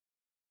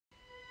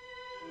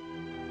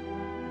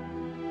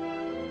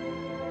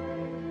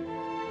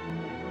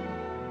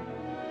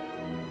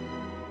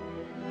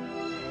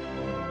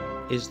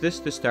Is this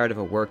the start of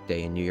a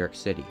workday in New York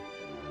City?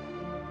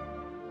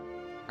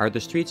 Are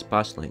the streets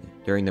bustling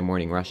during the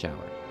morning rush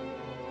hour?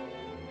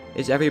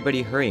 Is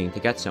everybody hurrying to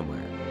get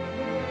somewhere?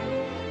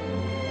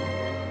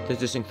 Does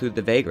this include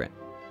the vagrant,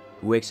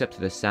 who wakes up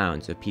to the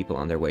sounds of people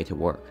on their way to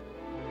work?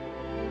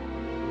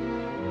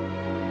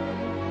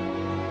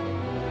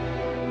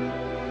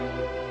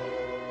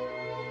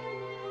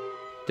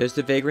 Does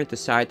the vagrant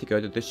decide to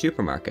go to the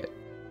supermarket?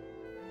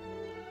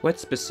 What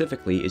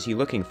specifically is he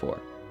looking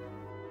for?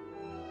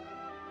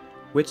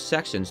 Which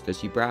sections does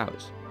he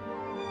browse?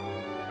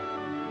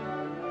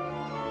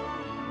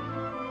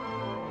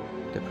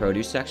 The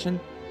produce section?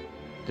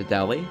 The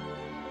deli?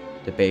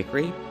 The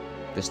bakery?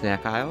 The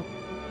snack aisle?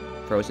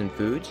 Frozen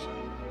foods?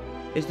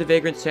 Is the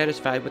vagrant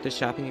satisfied with the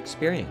shopping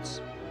experience?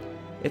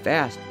 If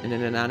asked in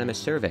an anonymous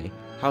survey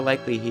how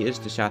likely he is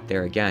to shop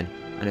there again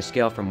on a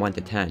scale from 1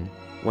 to 10,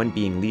 1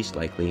 being least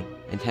likely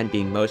and 10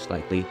 being most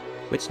likely,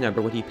 which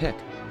number would he pick?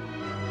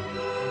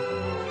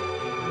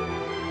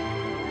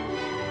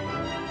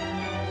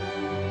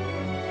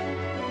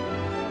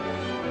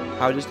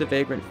 How does the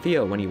vagrant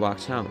feel when he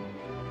walks home?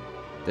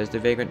 Does the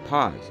vagrant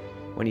pause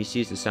when he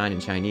sees the sign in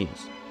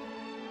Chinese?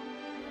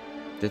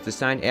 Does the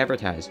sign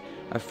advertise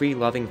a free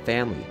loving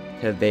family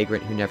to a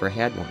vagrant who never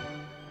had one?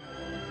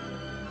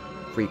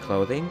 Free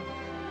clothing,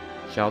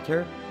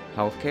 shelter,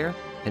 healthcare,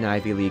 an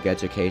Ivy League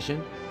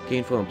education,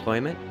 gainful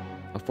employment,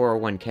 a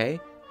 401k,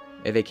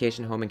 a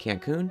vacation home in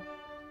Cancun,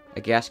 a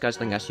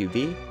gas-guzzling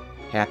SUV,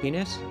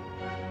 happiness?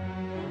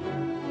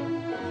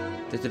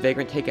 Does the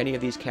vagrant take any of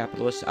these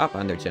capitalists up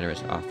on their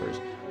generous offers,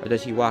 or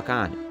does he walk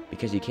on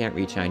because he can't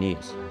read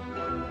Chinese?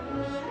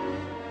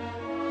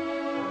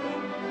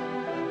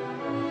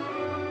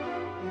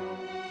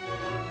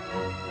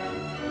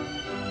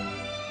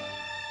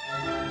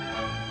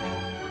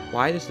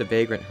 Why does the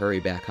vagrant hurry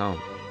back home?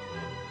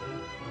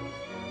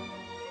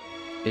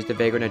 Is the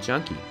vagrant a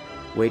junkie,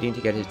 waiting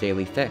to get his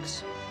daily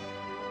fix?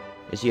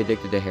 Is he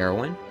addicted to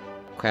heroin,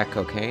 crack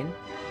cocaine,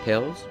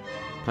 pills,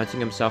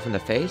 punching himself in the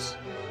face?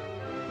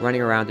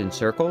 Running around in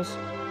circles?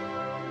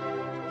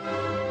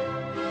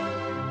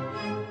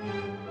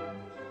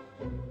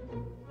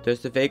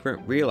 Does the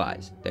vagrant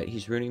realize that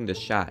he's ruining the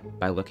shot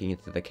by looking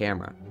into the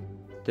camera?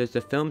 Does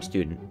the film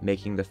student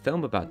making the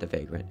film about the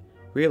vagrant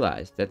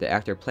realize that the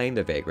actor playing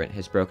the vagrant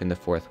has broken the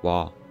fourth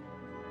wall?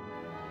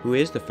 Who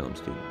is the film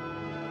student?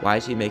 Why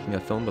is he making a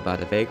film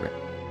about a vagrant?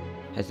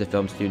 Has the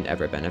film student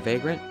ever been a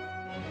vagrant?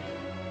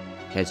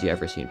 Has he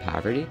ever seen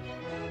poverty?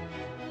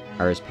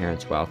 Are his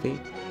parents wealthy?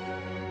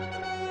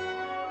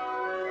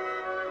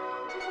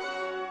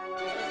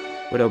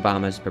 Would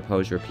Obama's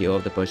proposed repeal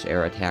of the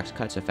Bush-era tax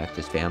cuts affect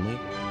his family?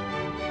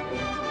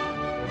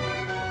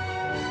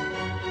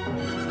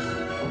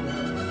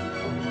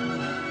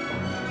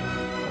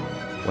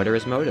 What are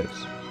his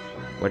motives?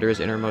 What are his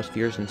innermost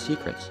fears and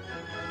secrets?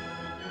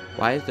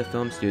 Why is the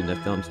film student a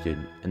film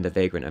student and the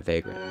vagrant a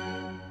vagrant?